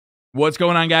What's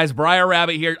going on, guys? Briar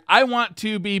Rabbit here. I want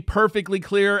to be perfectly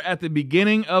clear at the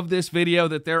beginning of this video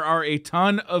that there are a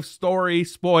ton of story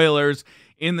spoilers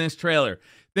in this trailer.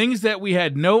 Things that we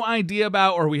had no idea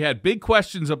about or we had big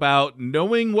questions about.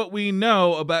 Knowing what we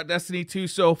know about Destiny 2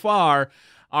 so far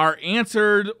are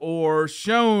answered or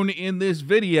shown in this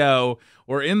video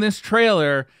or in this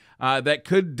trailer that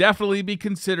could definitely be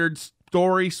considered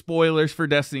story spoilers for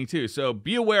Destiny 2. So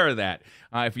be aware of that.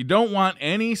 If you don't want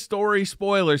any story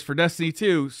spoilers for Destiny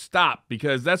 2, stop,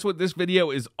 because that's what this video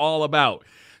is all about.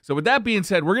 So with that being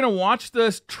said, we're going to watch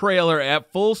this trailer at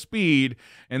full speed,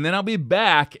 and then I'll be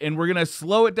back, and we're going to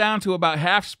slow it down to about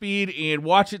half speed and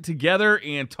watch it together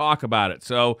and talk about it.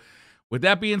 So with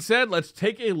that being said, let's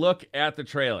take a look at the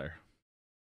trailer.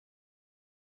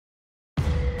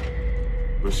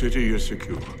 The city is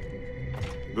secure.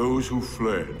 Those who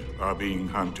fled are being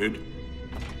hunted,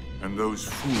 and those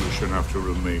foolish enough to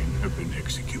remain have been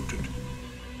executed.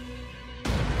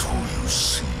 Do you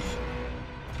see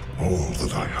all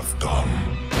that I have done?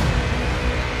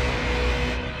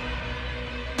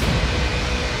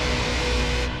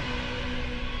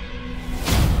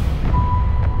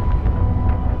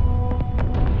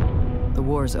 The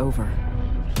war's over,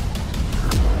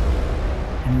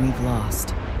 and we've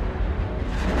lost.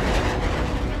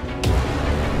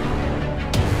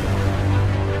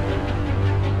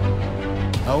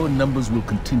 Our numbers will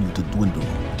continue to dwindle.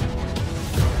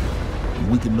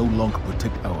 We can no longer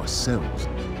protect ourselves,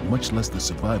 much less the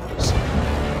survivors.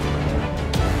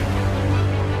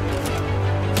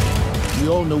 We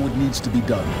all know what needs to be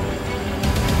done.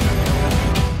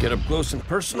 Get up close and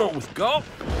personal with Gulp,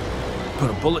 put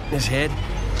a bullet in his head,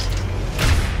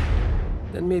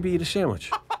 then maybe eat a sandwich.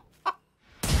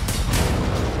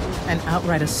 An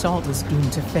outright assault is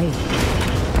doomed to fail.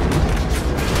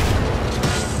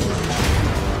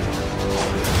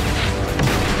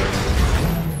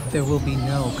 There will be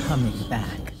no coming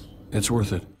back. It's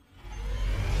worth it.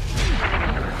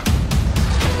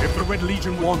 If the Red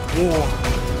Legion want war,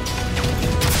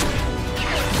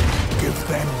 Give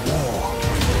them war.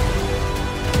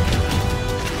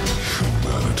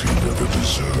 Humanity never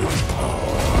deserved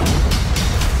power.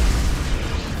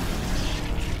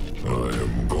 I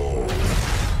am God,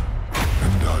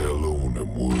 and I alone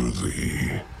am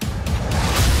worthy.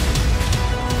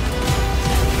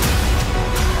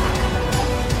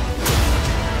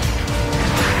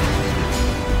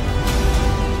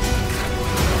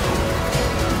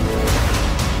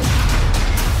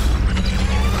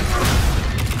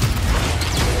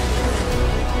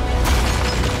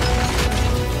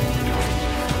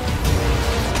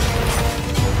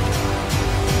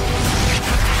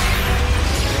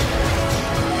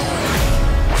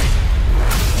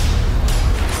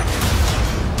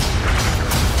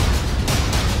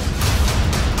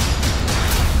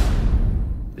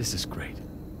 This is great.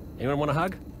 Anyone want a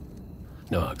hug?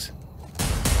 No hugs.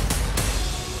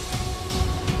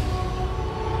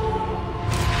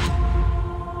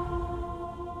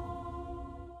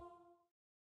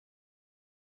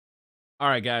 All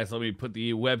right, guys, let me put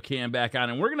the webcam back on,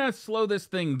 and we're going to slow this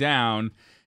thing down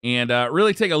and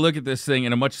really take a look at this thing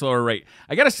in a much slower rate.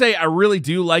 I got to say, I really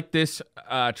do like this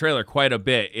trailer quite a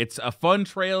bit. It's a fun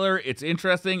trailer. It's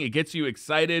interesting. It gets you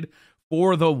excited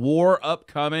for the war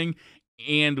upcoming.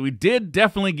 And we did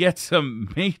definitely get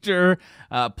some major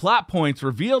plot points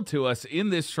revealed to us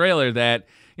in this trailer that,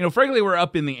 you know, frankly, were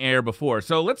up in the air before.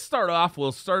 So let's start off.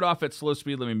 We'll start off at slow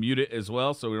speed. Let me mute it as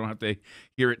well so we don't have to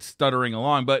hear it stuttering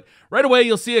along. But right away,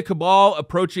 you'll see a Cabal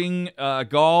approaching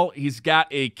Gaul. He's got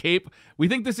a cape. We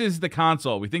think this is the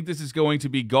console. We think this is going to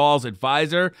be Gaul's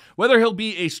advisor. Whether he'll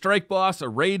be a strike boss, a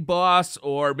raid boss,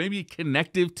 or maybe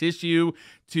connective tissue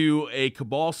to a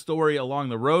Cabal story along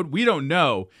the road, we don't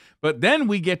know. But then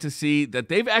we get to see that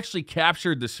they've actually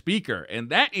captured the speaker,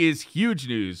 and that is huge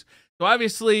news. So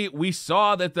obviously, we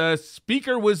saw that the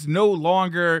speaker was no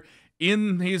longer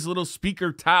in his little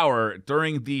speaker tower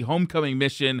during the homecoming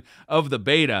mission of the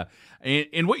beta.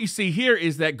 And what you see here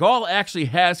is that Gaul actually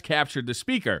has captured the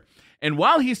speaker. And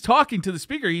while he's talking to the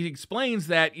speaker, he explains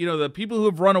that, you know, the people who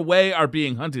have run away are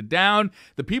being hunted down.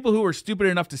 The people who are stupid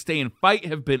enough to stay and fight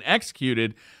have been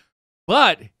executed.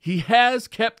 But he has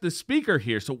kept the speaker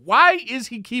here. So why is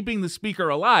he keeping the speaker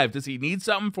alive? Does he need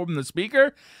something from the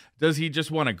speaker? Does he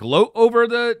just want to gloat over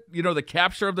the, you know, the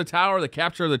capture of the tower, the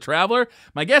capture of the traveler?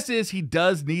 My guess is he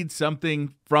does need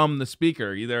something from the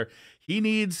speaker. Either he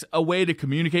needs a way to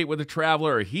communicate with the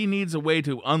traveler, or he needs a way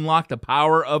to unlock the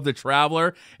power of the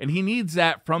traveler, and he needs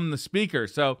that from the speaker.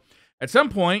 So at some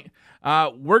point,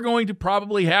 we're going to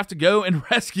probably have to go and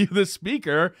rescue the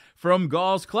speaker from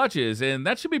Gaul's clutches, and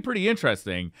that should be pretty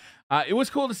interesting. It was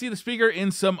cool to see the speaker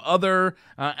in some other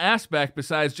aspect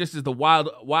besides just as the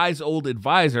wise old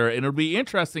advisor, and it'll be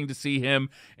interesting to see him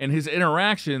and his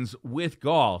interactions with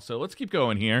Gaul. So let's keep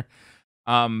going here.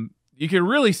 You can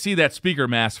really see that speaker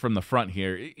mask from the front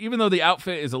here. Even though the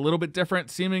outfit is a little bit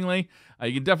different, seemingly,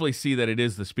 you can definitely see that it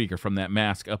is the speaker from that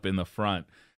mask up in the front.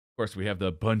 Of course, we have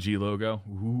the Bungie logo.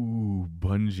 Ooh,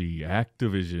 Bungie,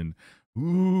 Activision.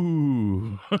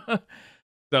 Ooh.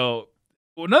 So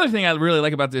another thing I really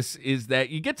like about this is that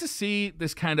you get to see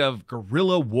this kind of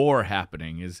guerrilla war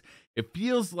happening. It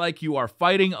feels like you are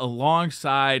fighting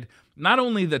alongside not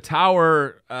only the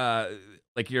tower,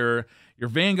 like your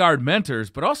Vanguard mentors,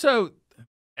 but also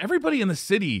everybody in the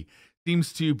city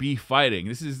seems to be fighting.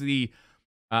 This is the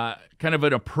kind of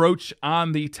an approach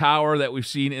on the tower that we've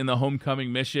seen in the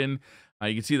Homecoming mission.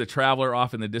 You can see the Traveler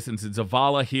off in the distance. And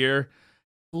Zavala here,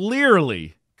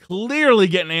 clearly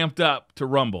getting amped up to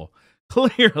rumble.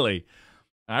 Clearly.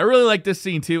 I really like this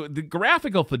scene too. The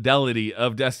graphical fidelity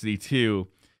of Destiny 2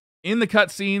 in the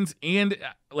cutscenes, and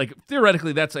like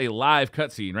theoretically that's a live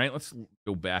cutscene, right? Let's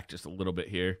go back just a little bit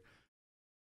here.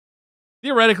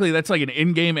 Theoretically, that's like an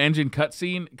in-game engine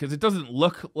cutscene because it doesn't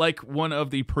look like one of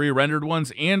the pre-rendered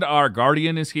ones, and our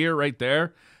Guardian is here right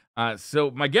there. So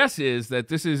my guess is that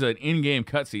this is an in-game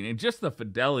cutscene, and just the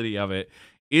fidelity of it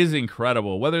is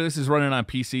incredible. Whether this is running on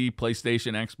PC,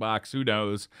 PlayStation, Xbox, who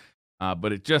knows?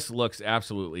 But it just looks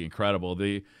absolutely incredible.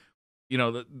 This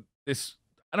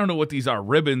I don't know what these are,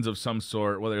 ribbons of some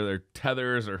sort, whether they're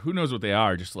tethers or who knows what they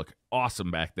are, just look awesome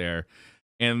back there.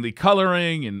 And the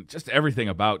coloring and just everything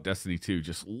about Destiny 2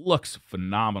 just looks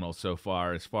phenomenal so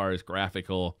far as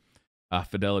graphical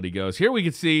fidelity goes. Here we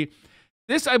can see,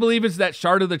 this I believe is that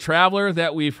Shard of the Traveler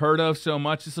that we've heard of so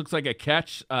much. This looks like a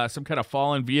catch, some kind of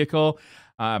fallen vehicle.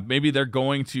 Maybe they're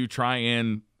going to try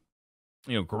and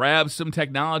grab some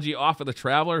technology off of the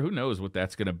Traveler. Who knows what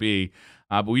that's going to be.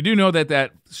 But we do know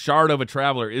that Shard of a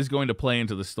Traveler is going to play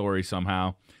into the story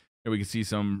somehow. Here we can see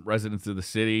some residents of the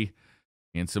city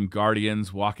and some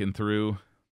Guardians walking through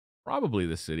probably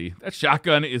the city. That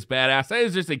shotgun is badass. That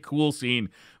is just a cool scene.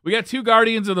 We got two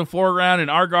Guardians in the foreground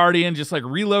and our Guardian just like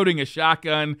reloading a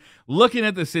shotgun, looking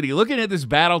at the city, looking at this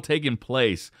battle taking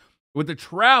place. With the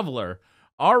Traveler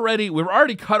we're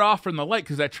already cut off from the light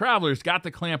because that Traveler's got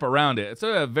the clamp around it. It's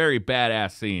a very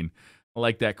badass scene. I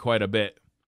like that quite a bit.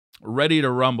 Ready to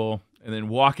rumble and then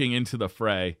walking into the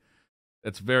fray.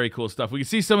 That's very cool stuff. We can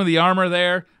see some of the armor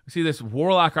there. We see this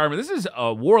Warlock armor. This is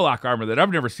a Warlock armor that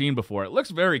I've never seen before. It looks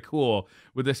very cool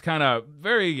with this kind of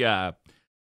very, I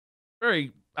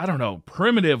don't know,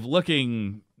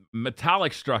 primitive-looking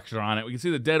metallic structure on it. We can see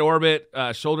the Dead Orbit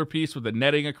shoulder piece with the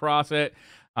netting across it.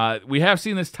 We have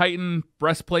seen this Titan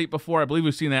breastplate before. I believe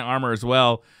we've seen that armor as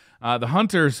well. The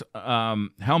Hunter's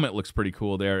helmet looks pretty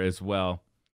cool there as well.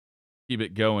 Keep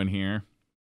it going here.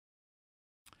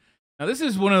 Now, this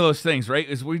is one of those things, right?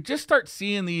 Is we just start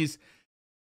seeing these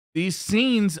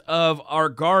scenes of our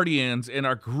Guardians and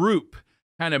our group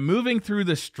kind of moving through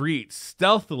the streets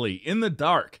stealthily in the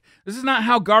dark. This is not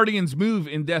how Guardians move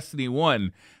in Destiny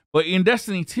 1, but in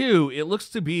Destiny 2, it looks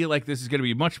to be like this is going to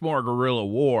be much more guerrilla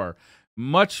war,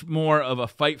 much more of a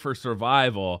fight for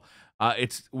survival.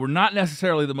 We're not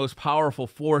necessarily the most powerful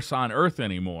force on Earth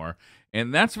anymore,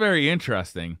 and that's very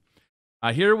interesting.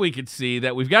 Here we can see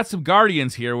that we've got some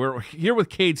Guardians here. We're here with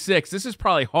Cade 6. This is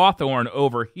probably Hawthorne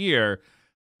over here.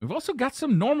 We've also got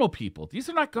some normal people. These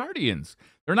are not Guardians.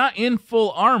 They're not in full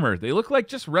armor. They look like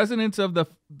just residents of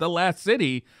the last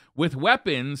city with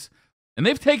weapons, and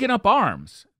they've taken up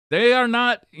arms. They are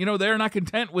not, they're not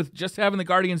content with just having the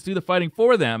Guardians do the fighting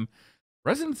for them.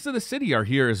 Residents of the city are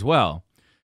here as well.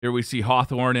 Here we see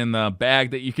Hawthorne in the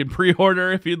bag that you can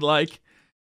pre-order if you'd like.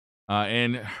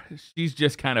 And she's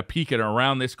just kind of peeking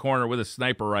around this corner with a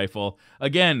sniper rifle.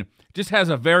 Again, just has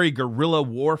a very guerrilla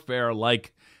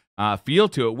warfare-like feel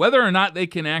to it. Whether or not they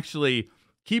can actually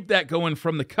keep that going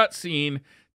from the cutscene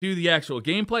to the actual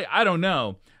gameplay, I don't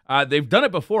know. They've done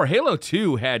it before. Halo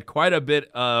 2 had quite a bit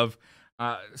of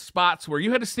spots where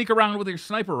you had to sneak around with your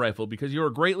sniper rifle because you were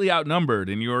greatly outnumbered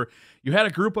and you had a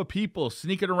group of people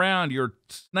sneaking around. You're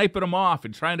sniping them off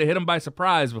and trying to hit them by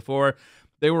surprise before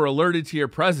they were alerted to your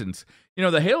presence.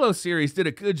 The Halo series did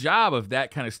a good job of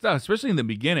that kind of stuff, especially in the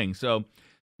beginning. So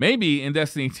maybe in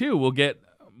Destiny 2, we'll get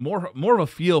more of a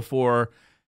feel for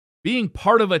being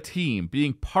part of a team,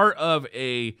 being part of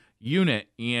a unit,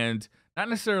 and not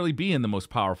necessarily being the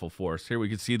most powerful force. Here we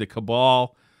can see the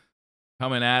Cabal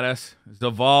coming at us.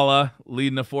 Zavala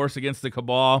leading the force against the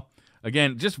Cabal.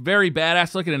 Again, just very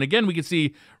badass looking. And again, we can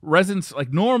see residents,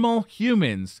 like normal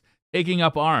humans, taking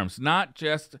up arms, not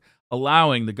just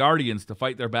allowing the Guardians to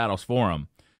fight their battles for them.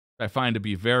 I find to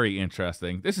be very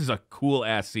interesting. This is a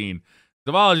cool-ass scene.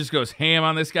 Zavala just goes ham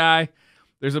on this guy.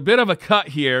 There's a bit of a cut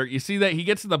here. You see that he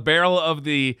gets the barrel of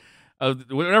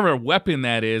whatever weapon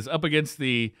that is up against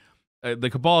the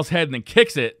Cabal's head and then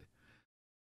kicks it.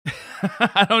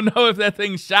 I don't know if that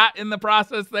thing shot in the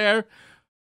process there.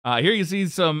 Here you see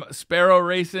some Sparrow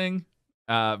racing.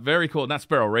 Very cool. Not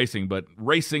Sparrow racing, but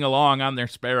racing along on their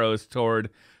Sparrows toward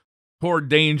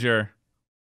danger.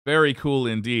 Very cool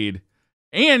indeed.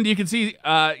 And you can see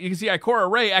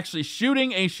Ikora Rey actually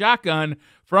shooting a shotgun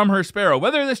from her Sparrow.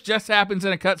 Whether this just happens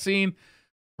in a cutscene,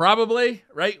 probably,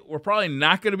 right? We're probably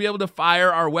not going to be able to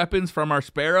fire our weapons from our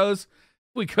Sparrows.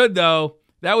 If we could, though,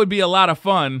 that would be a lot of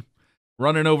fun,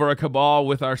 running over a Cabal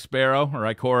with our Sparrow, or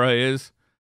Ikora is.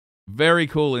 Very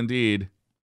cool indeed.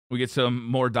 We get some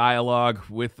more dialogue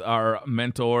with our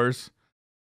mentors.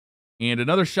 And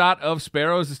another shot of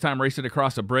Sparrows, this time racing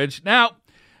across a bridge. Now,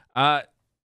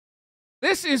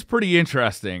 this is pretty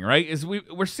interesting, right?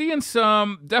 We're seeing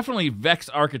some definitely Vex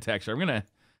architecture. I'm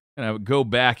gonna go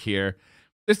back here.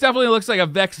 This definitely looks like a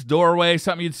Vex doorway,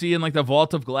 something you'd see in like the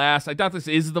Vault of Glass. I doubt this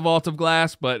is the Vault of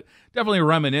Glass, but definitely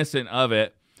reminiscent of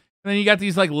it. And then you got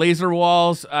these like laser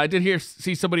walls. I did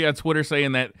see somebody on Twitter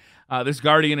saying that this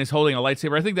Guardian is holding a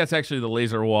lightsaber. I think that's actually the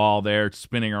laser wall there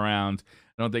spinning around.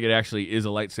 I don't think it actually is a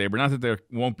lightsaber. Not that there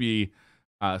won't be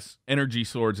energy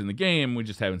swords in the game. We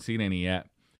just haven't seen any yet.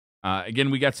 Again,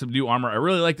 we got some new armor. I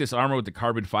really like this armor with the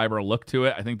carbon fiber look to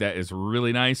it. I think that is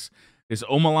really nice. This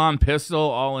Omelan pistol,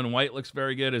 all in white, looks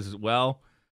very good as well.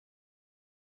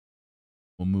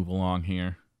 We'll move along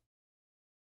here.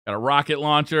 Got a rocket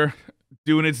launcher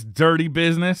doing its dirty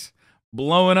business,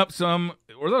 blowing up some...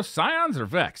 Were those Scions or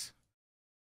Vex?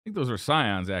 I think those were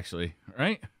Scions, actually,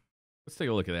 right? Let's take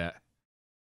a look at that.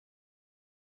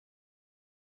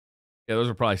 Yeah, those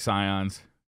are probably Scions.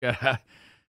 Got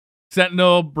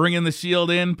Sentinel bringing the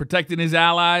shield in, protecting his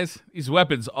allies. These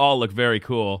weapons all look very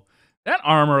cool. That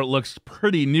armor looks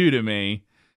pretty new to me,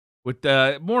 with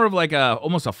more of like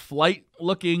almost a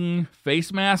flight-looking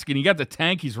face mask. And you got the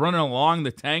tank. He's running along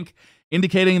the tank,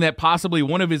 indicating that possibly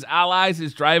one of his allies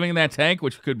is driving that tank,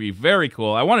 which could be very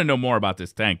cool. I want to know more about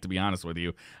this tank, to be honest with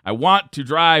you. I want to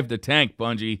drive the tank,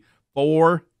 Bungie,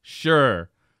 for sure.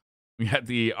 We got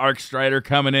the Arc Strider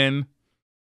coming in,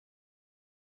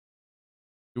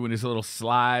 doing his little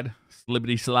slide,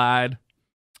 slibbity slide.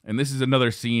 And this is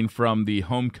another scene from the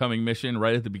Homecoming mission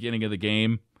right at the beginning of the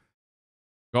game.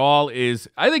 I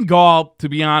think Gaul, to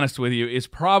be honest with you, is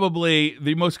probably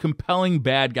the most compelling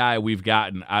bad guy we've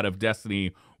gotten out of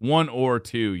Destiny 1 or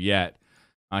 2 yet.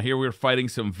 Here we're fighting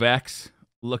some Vex,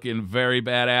 looking very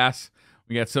badass.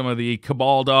 We got some of the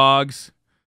Cabal dogs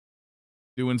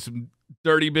doing some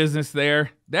dirty business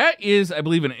there. That is, I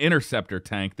believe, an interceptor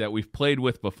tank that we've played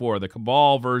with before, the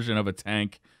Cabal version of a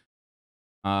tank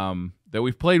that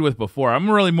we've played with before. I'm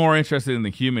really more interested in the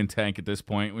human tank at this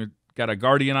point. We've got a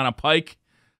Guardian on a pike,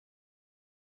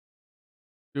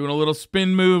 doing a little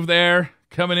spin move there,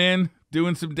 coming in,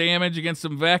 doing some damage against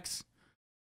some Vex.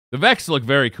 The Vex look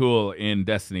very cool in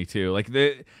Destiny 2. Like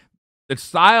the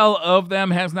style of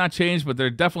them has not changed, but they're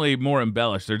definitely more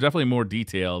embellished. They're definitely more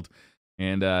detailed.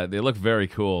 And they look very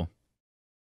cool.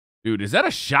 Dude, is that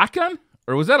a shotgun?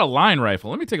 Or was that a line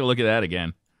rifle? Let me take a look at that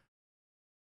again.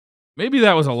 Maybe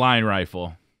that was a line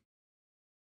rifle.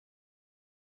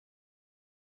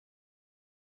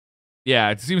 Yeah,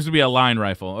 it seems to be a line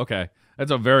rifle. Okay,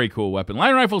 that's a very cool weapon.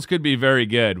 Line rifles could be very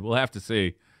good. We'll have to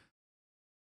see.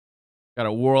 Got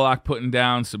a Warlock putting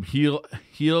down some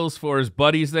heals for his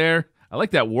buddies there. I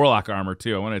like that Warlock armor,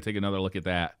 too. I want to take another look at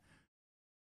that.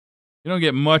 You don't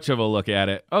get much of a look at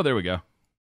it. Oh, there we go.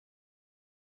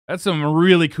 That's some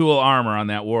really cool armor on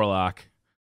that Warlock.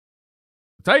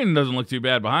 Titan doesn't look too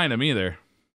bad behind him either.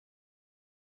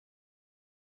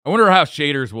 I wonder how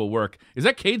shaders will work. Is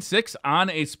that Cade 6 on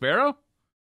a Sparrow?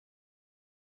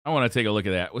 I want to take a look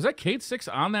at that. Was that Cade 6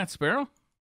 on that Sparrow?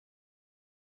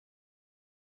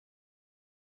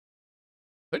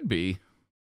 Could be.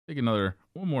 Take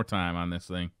one more time on this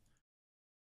thing.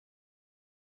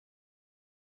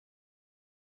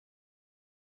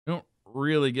 You don't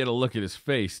really get a look at his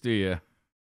face, do you?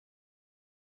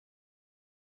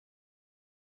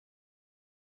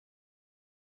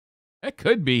 That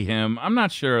could be him. I'm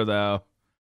not sure, though.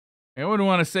 I wouldn't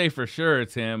want to say for sure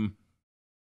it's him.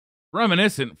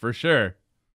 Reminiscent, for sure.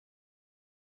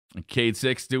 And Cade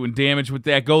 6 doing damage with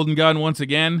that golden gun once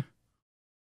again.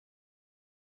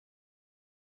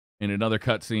 In another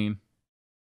cutscene.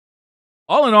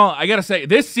 All in all, I gotta say,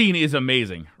 this scene is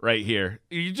amazing right here.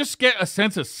 You just get a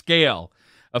sense of scale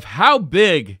of how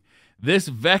big this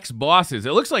Vex boss is.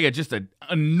 It looks like just an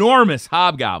enormous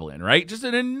hobgoblin, right? Just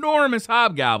an enormous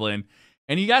hobgoblin.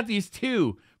 And you got these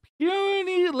two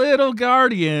puny little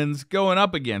guardians going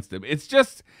up against him. It's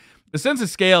just, the sense of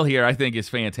scale here, I think, is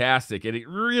fantastic. And it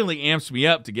really amps me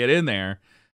up to get in there.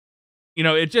 You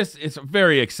know, it's a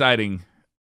very exciting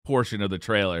portion of the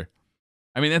trailer.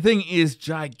 I mean, the thing is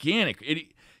gigantic.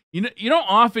 You don't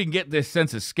often get this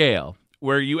sense of scale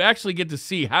where you actually get to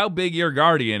see how big your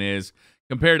guardian is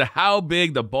compared to how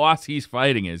big the boss he's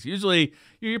fighting is. Usually,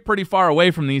 you're pretty far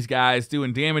away from these guys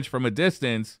doing damage from a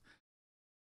distance.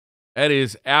 That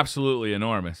is absolutely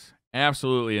enormous.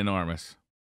 Absolutely enormous.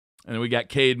 And then we got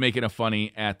Cade making a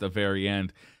funny at the very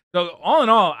end. So all in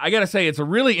all, I gotta say it's a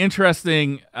really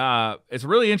interesting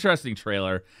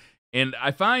trailer. And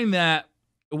I find that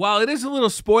while it is a little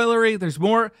spoilery, there's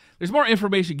more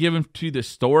information given to the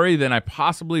story than I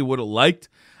possibly would have liked.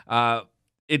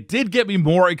 It did get me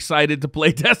more excited to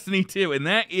play Destiny 2, and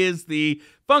that is the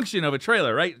function of a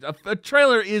trailer, right? A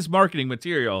trailer is marketing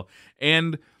material,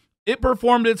 and it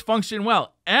performed its function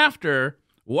well. After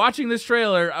watching this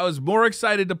trailer, I was more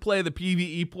excited to play the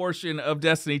PvE portion of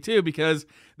Destiny 2 because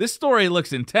this story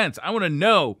looks intense. I want to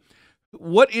know,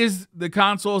 what is the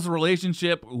console's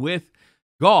relationship with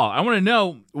Gaul? I want to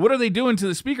know, what are they doing to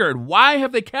the speaker, and why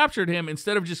have they captured him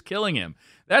instead of just killing him?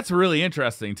 That's really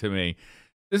interesting to me.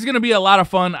 This is going to be a lot of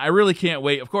fun. I really can't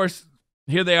wait. Of course,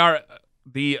 here they are,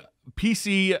 the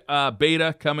PC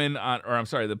beta coming on, or I'm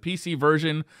sorry, the PC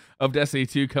version of Destiny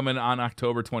 2 coming on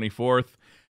October 24th.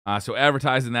 So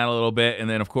advertising that a little bit. And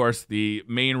then, of course, the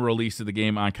main release of the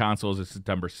game on consoles is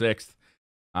September 6th.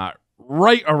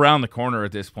 Right around the corner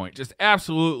at this point. Just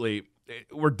absolutely,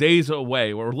 we're days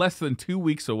away. We're less than 2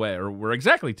 weeks away, or we're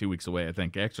exactly 2 weeks away, I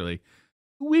think, actually.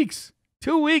 2 weeks.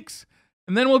 2 weeks.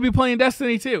 And then we'll be playing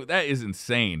Destiny 2. That is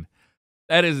insane.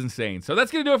 That is insane. So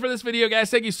that's going to do it for this video, guys.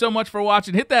 Thank you so much for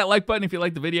watching. Hit that like button if you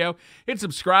liked the video. Hit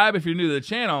subscribe if you're new to the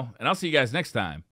channel. And I'll see you guys next time.